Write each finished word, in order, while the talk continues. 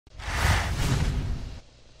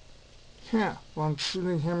Huh, well,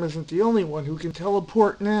 Him isn't the only one who can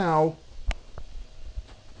teleport now.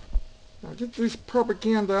 Now get this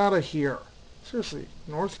propaganda out of here. Seriously,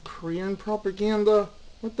 North Korean propaganda?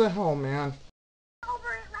 What the hell, man?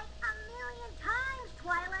 Over it like a million times,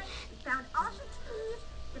 Twilight. We found all 6 keys,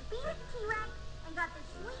 defeated the T-Rex, and got this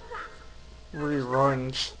sweet castle.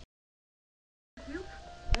 Reruns.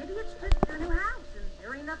 Maybe it's just your new house, and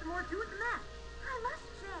there ain't nothing more to it than that. I must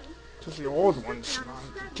say... Because the old one's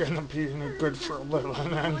not gonna be any good for a little,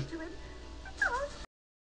 then. It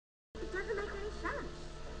doesn't make any sense.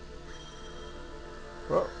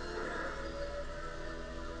 Well...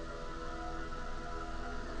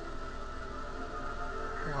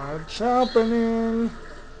 What's happening?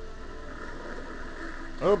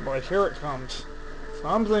 Oh boy, here it comes.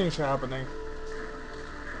 Something's happening.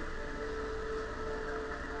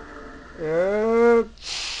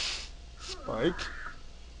 It's... Spike?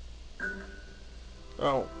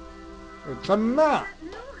 Oh. It's a map!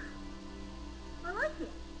 I like it.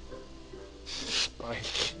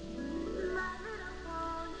 Spike.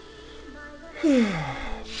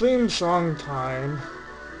 Theme song time.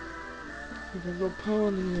 Little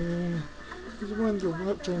pony. I wonder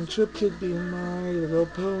what friendship could be my little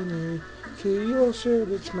pony. See, you all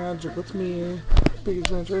shared its magic with me. Big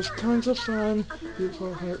adventures, tons of fun.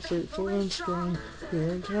 Beautiful heart, faithful and strong. Fear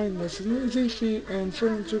and kindness, an easy feat, and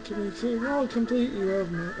friendship can be seen all complete. You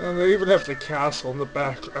have me. And they even have the castle in the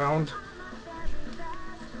background.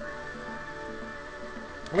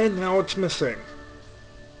 And now it's missing.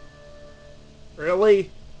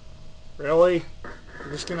 Really? Really?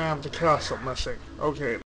 We're just gonna have the castle missing.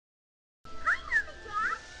 Okay.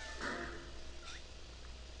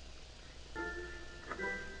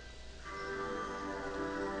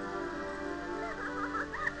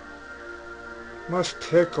 Must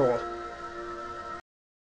tickle.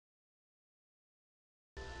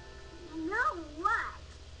 You know what?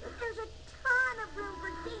 There's a ton of room for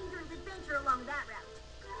dangerous adventure along that route.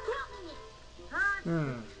 Count me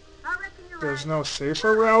in. I reckon you're There's right. no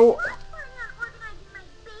safer route? We're not organizing my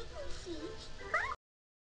baking sheets.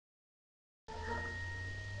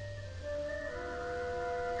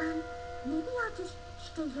 Maybe I'll just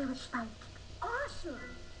stay here with Spike. Awesome.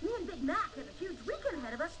 Me and Big Mac have a huge weekend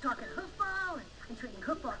ahead of us talking hoofball and trading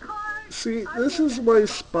hoofball cards. See, this is why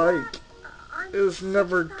Spike is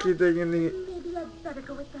never getting any Maybe I'd better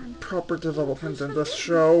go with them. proper development in this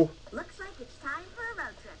show. Looks like it's time for a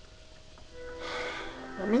road trip.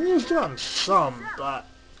 I mean, he's done some, but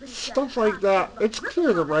stuff like that, it's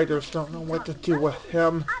clear the writers don't know what to do with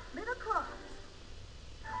him.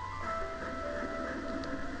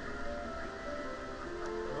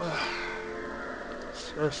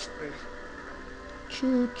 Seriously.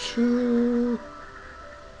 Choo-choo.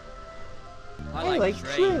 I like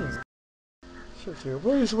trains. Seriously,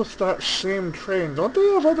 what is with that same train? Don't they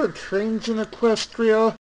have other trains in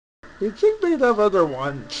Equestria? You'd think they'd have other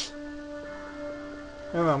ones.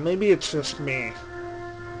 I don't know, maybe it's just me.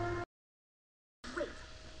 Wait,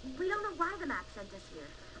 we don't know why the map sent us here.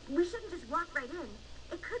 We shouldn't just walk right in.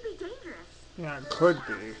 It could be dangerous. Yeah, it could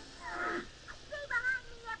be. Stay behind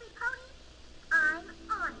me, every pony. I'm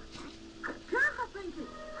on it. Careful, Pinky.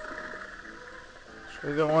 Sure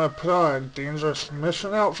you don't want to put on a dangerous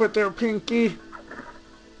mission outfit there, Pinky?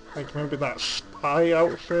 Like maybe that spy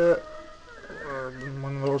outfit? Or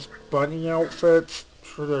one of those bunny outfits?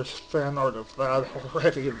 Sure there's fan art of that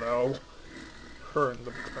already, though. Her in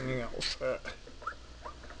the bunny outfit.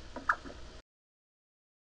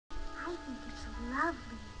 I think it's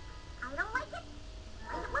lovely. I don't like it.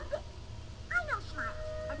 I don't want it. I know smiles.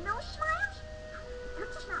 And those smiles, they're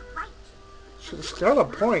just not right. She's got a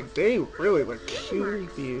point. They really look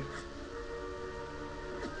creepy.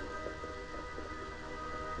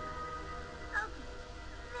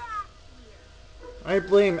 I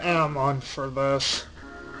blame Ammon for this.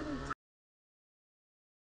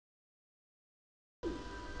 I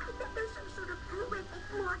bet there's some sort of horrific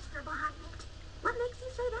monster behind it. What makes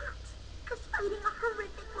you say that? Because fighting a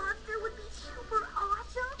horrific monster would be super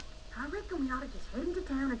awesome. I reckon we ought to just head into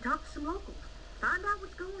town and talk to some locals. Find out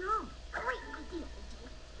what's going on. Great idea,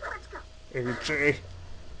 AJ. Let's go. AJ.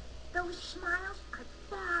 Those smiles are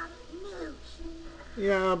bad news.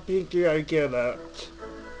 Yeah, Pinky, I get it.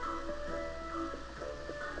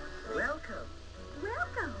 Welcome.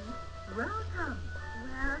 Welcome. Welcome.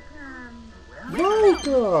 Welcome.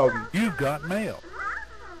 Welcome! You've got mail.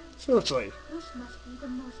 Seriously. This must be the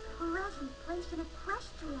most pleasant place in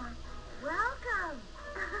Equestria. Welcome.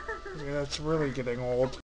 Yeah, that's really getting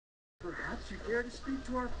old. Perhaps you dare to speak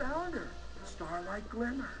to our founder, Starlight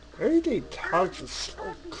Glimmer. The way they talk is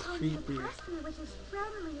so creepy. Equestria was as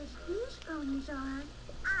friendly as these ponies are.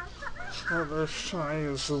 I put my Fluttershy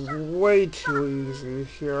is way too easy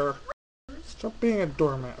here. Stop being a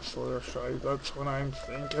doormat, Fluttershy. That's what I'm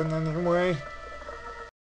thinking anyway.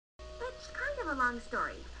 It's kind of a long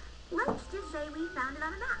story. Let's just say we found it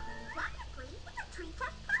on a map. Technically, it's a tree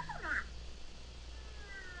test castle map.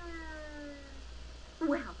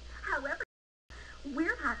 Well, however,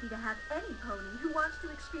 we're happy to have any pony who wants to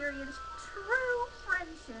experience true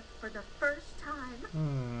friendship for the first time.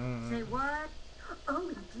 Say what? Oh,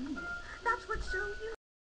 indeed. That's what's so unique.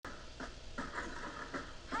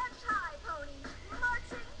 Heads high, ponies,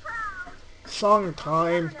 marching proud. Song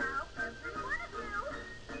time. Now, every one of you.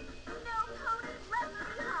 No ponies left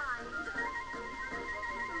behind.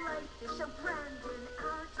 Life is so grand in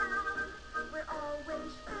our town. We're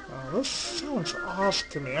always filled. Oh, this sounds off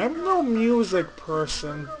to me. I'm no music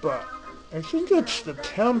person, but I think it's the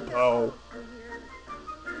tempo.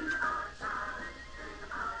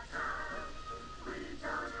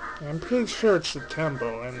 I'm pretty sure it's the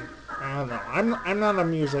tempo, and I don't know. I'm not a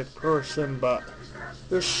music person, but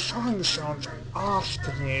this song sounds off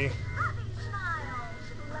to me. Happy smiles.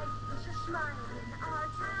 Life is a smile in our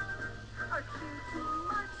town. Our cutie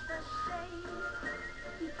much the same.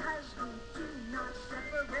 Because we do not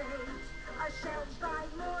separate ourselves by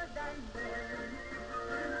more than name.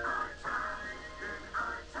 In our town,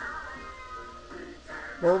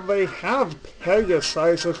 Well, they have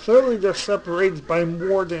Pegasi, so clearly they're separated by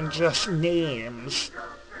more than just names.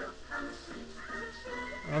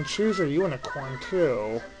 And she's a unicorn,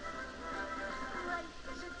 too.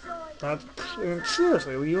 That's, and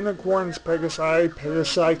seriously, unicorns,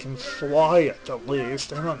 Pegasi can fly at the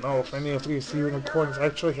least. I don't know if any of these unicorns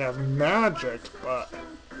actually have magic, but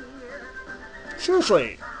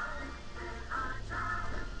seriously,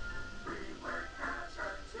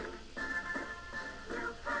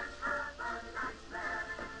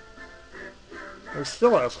 they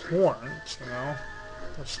still have horns, you know?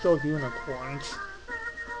 They're still unicorns.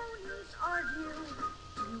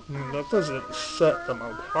 That doesn't set them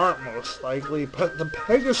apart, most likely, but the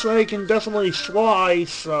Pegasi can definitely fly,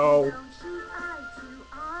 so...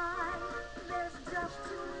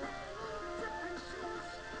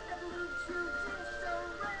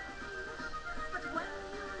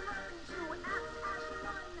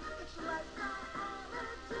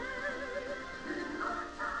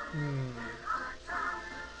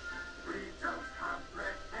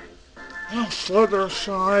 Oh,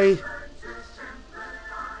 Fluttershy!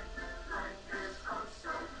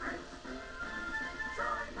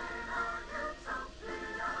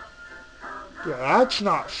 Yeah, that's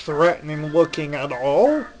not threatening looking at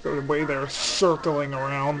all, the way they're circling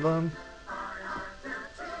around them.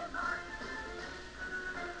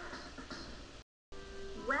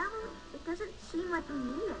 Well, it doesn't seem like we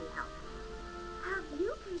need any help. Have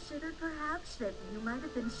you considered perhaps that you might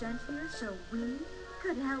have been sent here so we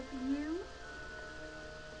could help you?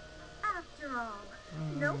 After all,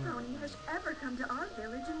 no pony has ever come to our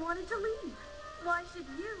village and wanted to leave. Why should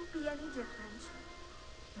you be any different?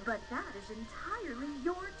 But that is entirely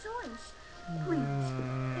your choice. Please,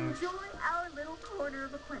 enjoy our little corner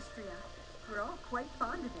of Equestria. We're all quite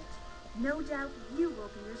fond of it. No doubt you will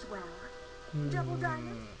be as well. Double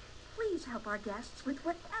Diamond, please help our guests with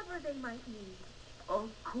whatever they might need. Of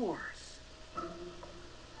course.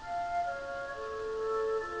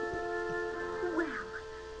 Well,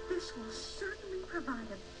 this will certainly provide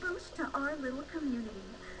a boost to our little community.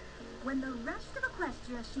 When the rest of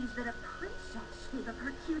Equestria sees that a princess gave up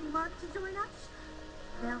her cutie mark to join us,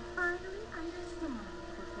 they'll finally understand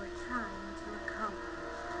what we're trying to accomplish.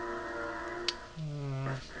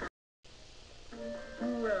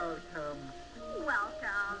 Welcome.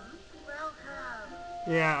 Welcome.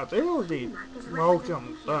 Yeah, they already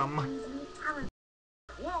welcomed them.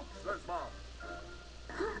 Whoop, says Mom.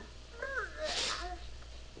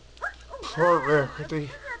 Poor Rarity.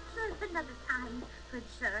 Perhaps another time, good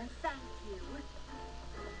sir. Thank you.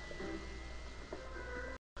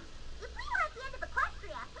 If we were at the end of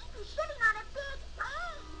Equestria, we'd be sitting on a big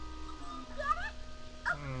egg. Get it?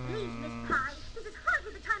 Oh, please, Miss Pie. This is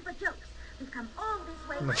hardly the time for jokes. We've come all this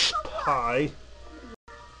way. Miss Pie.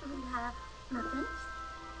 We have muffins.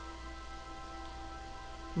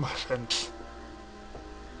 Muffins.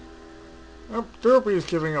 Oh, Derby's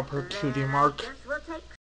giving up her cutie mark. Guess we'll take...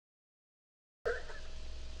 Oh,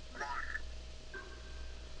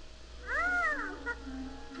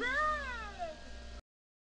 good.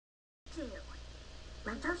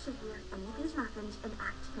 Let's all sit here and eat these muffins and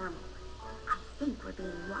act normal. I think we're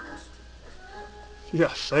being watched. You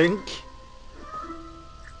think?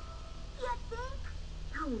 You think?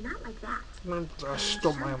 No, not like that. That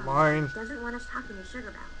stole my mind. Doesn't want us talking to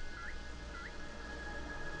Sugar Belle.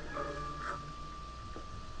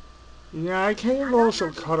 Yeah, I came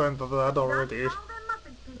also caught into that already. You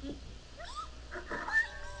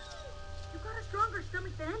got a stronger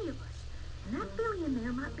stomach than any of us. And that Billy in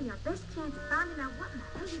there might be our best chance of finding out what in the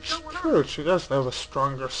hell is going on. True, she does have a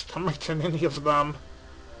stronger stomach than any of them.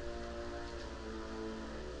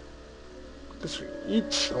 Because she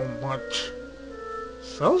eats so much.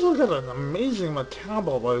 She's also got an amazing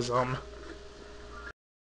metabolism.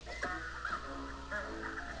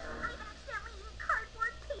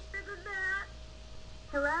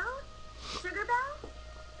 Hello? Sugar Belle?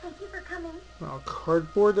 Thank you for coming. Now,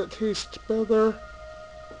 cardboard that tastes better.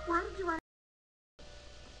 Why did you want...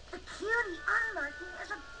 The Cutie unmarking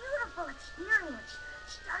is a beautiful experience.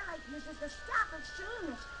 Starlight uses the staff of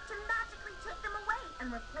sameness to magically take them away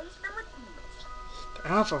and replace them with beads.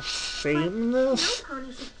 Staff of sameness? No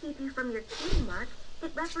pony should keep you from your cutie mark.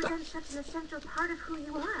 It represents such an essential part of who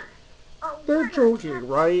you are. Oh, They're joking,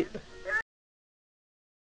 right?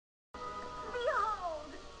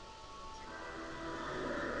 Behold!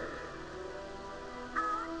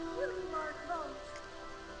 Our cutie mark vote.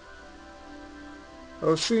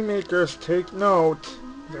 Oh, Seamakers, take note.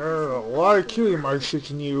 There are a lot of cutie marks you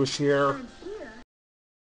can use here. And here,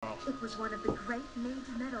 it was one of the great Mage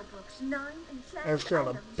Meadowbrook's 9 enchanted I've got a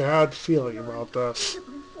items. bad feeling about this.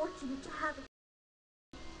 Incredibly fortunate to have it.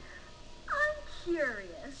 I'm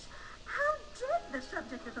curious, how did the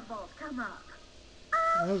subject of the vault come up?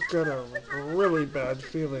 I've got a really bad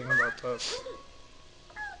feeling about this.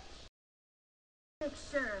 Make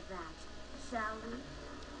sure of that, shall we?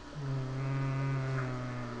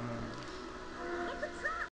 It's a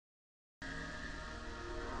trap!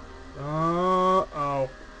 Uh-oh.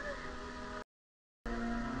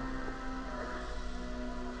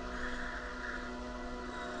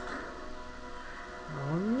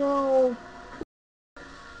 Oh no.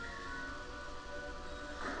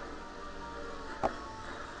 I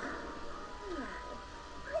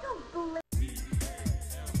don't believe...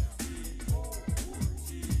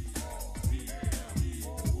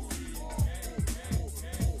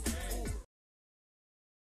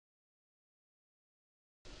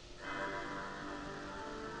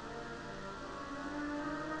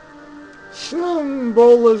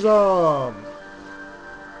 Symbolism!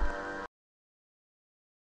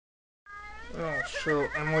 Oh shoot,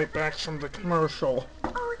 I'm way back from the commercial.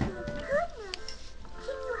 Oh, thank goodness!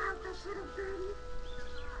 Can you help us, little birdie?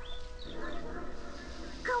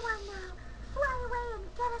 Go on now, fly away and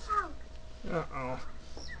get us help. Uh-oh.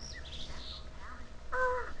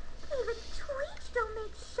 Oh, even tweets don't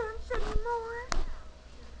make sense anymore.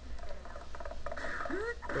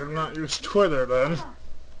 Better not use Twitter then.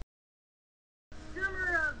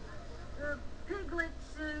 Summer of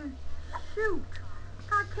piglets, shoot.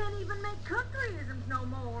 I can't even make countryisms no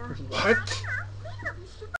more. What?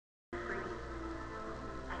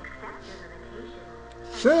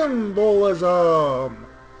 Symbolism!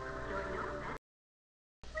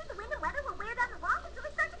 The wind and weather will wear down the walls until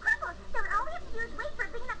they start to crumble. Then all we have to do is wait for a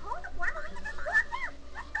big enough hole to form and we can just walk out.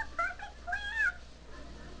 That's the perfect plan!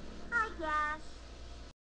 I guess.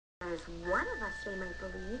 There's one of us they might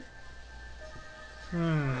believe.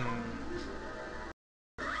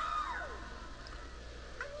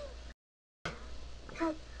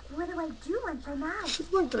 But what do I do once I'm out?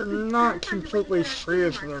 Seems like they're not completely free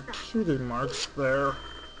of their cutie marks there.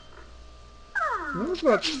 Maybe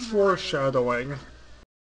that's foreshadowing.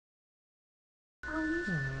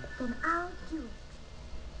 Then I'll do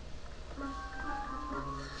it.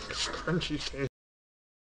 Crunchy face.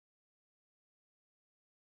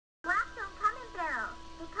 Blacks don't come in barrels.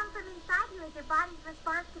 They come from inside you as your body's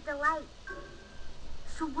response to delight.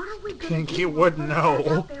 So what are we gonna Think do? you would We're know.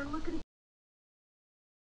 out there looking...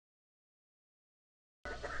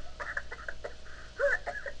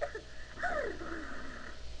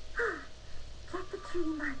 Get the cutie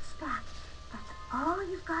marks back. That's all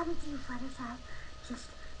you've got to do, Fluttershy. Just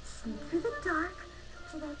sneak through the dark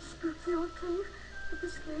to that spooky old cave with the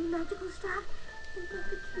scary magical stuff and get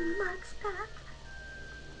the cutie marks back.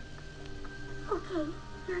 Okay,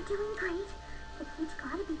 you're doing great. The cave's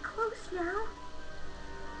got to be close now.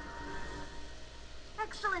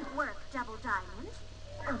 Excellent work, Double Diamond.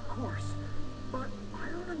 Of course. But I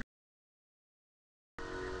don't understand.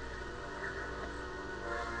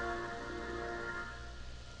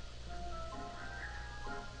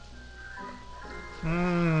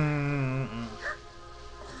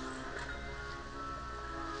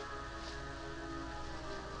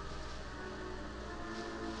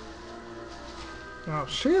 Oh,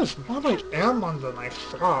 she is more like Emma than I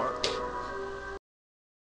thought.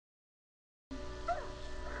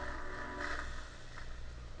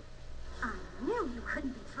 I knew you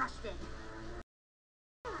couldn't be trusted. interested.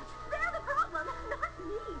 They're the problem, not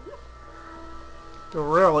me.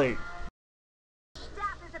 Really?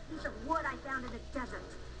 Staff is a piece of wood I found in the desert.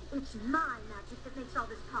 It's my magic that makes all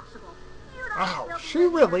this possible. You don't Wow, feel she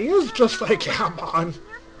really is just like Amon.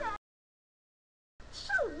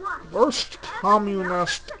 So what? Worst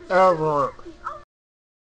communist ever.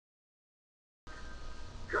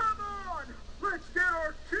 Come on! Let's get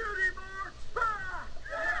our cutie marks back!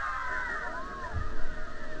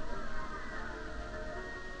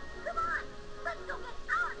 Come on, let's go get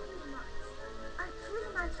our cutie marks. Our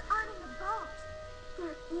cutie marks aren't in the vault.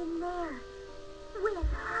 They're in there. With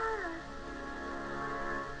her.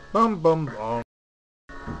 Bum bum bum.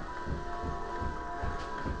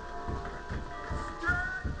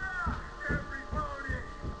 Stand back, everybody!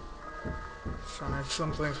 Sounds like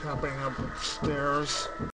something's happening up upstairs.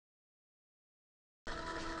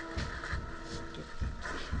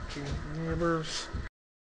 Neighbors.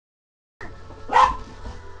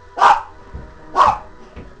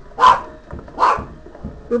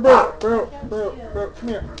 Bro, come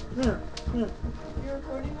here. You're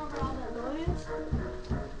recording over all that noise?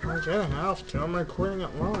 I can't have to. I'm recording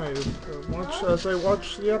it live. As I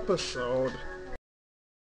watch the episode.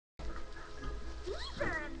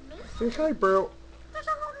 Say hi, bro. There's a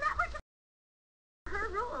whole network of her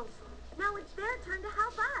rules. Now it's their turn to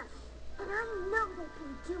help us. And I know they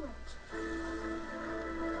can do it.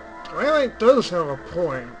 Twilight does have a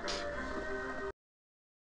point.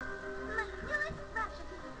 My newest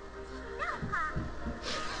recipe, snow pie.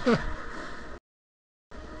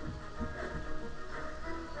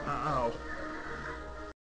 Ow.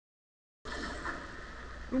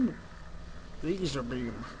 Ooh. Laser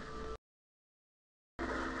beam.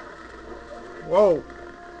 Whoa.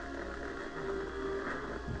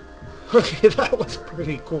 Okay, that was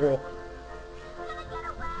pretty cool.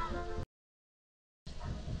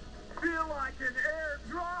 Feel like an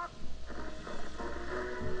airdrop?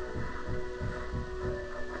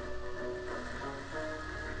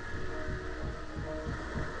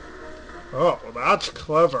 Oh, that's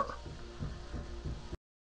clever.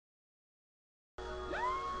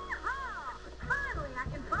 Yeehaw! Finally, I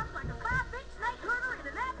can bump like a 5-bit snake herdder in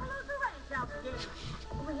an Appaloosa ranch house again.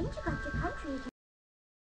 Range about your country is...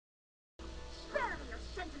 Spare me your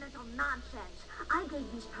sentimental nonsense. I gave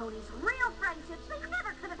these ponies real friendships they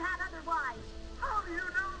never could have had otherwise. How do you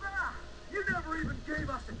know that? You never even gave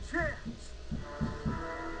us a chance.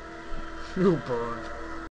 You bird.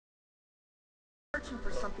 Searching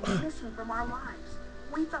for something missing from our lives.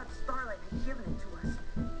 We thought Starlight had given it to us.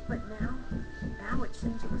 But now it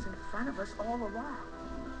seems it was in front of us all along.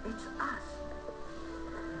 It's us.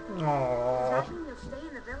 Does Aww. that mean you'll stay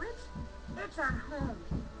in the village? It's our home.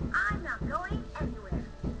 I'm not going anywhere.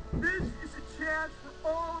 This is a chance for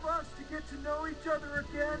all of us to get to know each other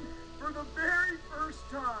again for the very first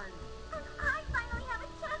time. And I finally have a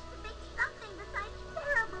chance to make something besides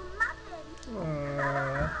terrible muffins.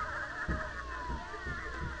 Aww.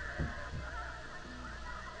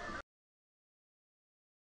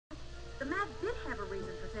 The map did have a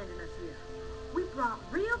reason for sending us here. We brought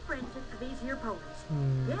real friendship to these here ponies.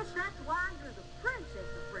 Guess that's why you're the princess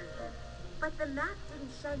of friendship. But the map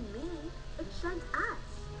didn't send me. It sent us.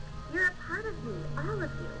 You're a part of me, all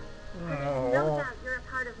of you. And there's no doubt you're a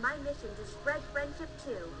part of my mission to spread friendship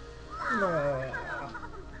too. Aww.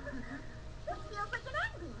 This feels like an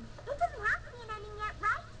ending. It doesn't have to be an ending yet,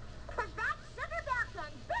 right? Because that sugar bell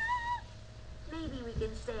can bang! Maybe we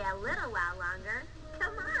can stay a little while longer.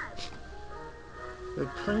 Come on. Did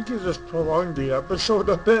Cranky just prolong the episode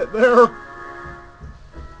a bit there?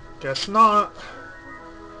 Guess not.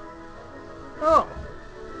 Oh.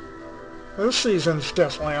 This season's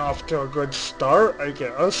definitely off to a good start, I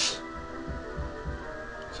guess.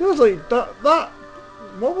 Seriously,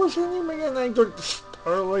 what was her name again? I got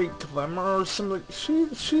Starlight Glimmer or something.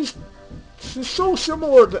 She's so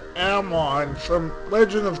similar to Amon from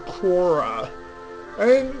Legend of Korra. I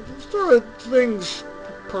mean, sort of things,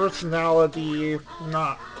 personality,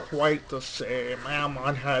 not quite the same.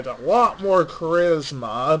 Amon had a lot more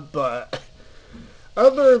charisma, but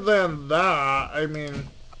other than that, I mean,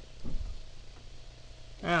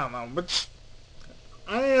 I don't know, but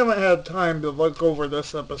I haven't had time to look over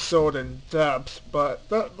this episode in depth, but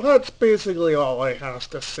that's basically all I have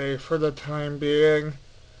to say for the time being.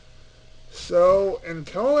 So,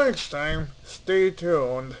 until next time, stay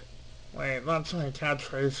tuned. Wait, that's my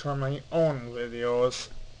catchphrase for my own videos.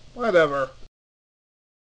 Whatever.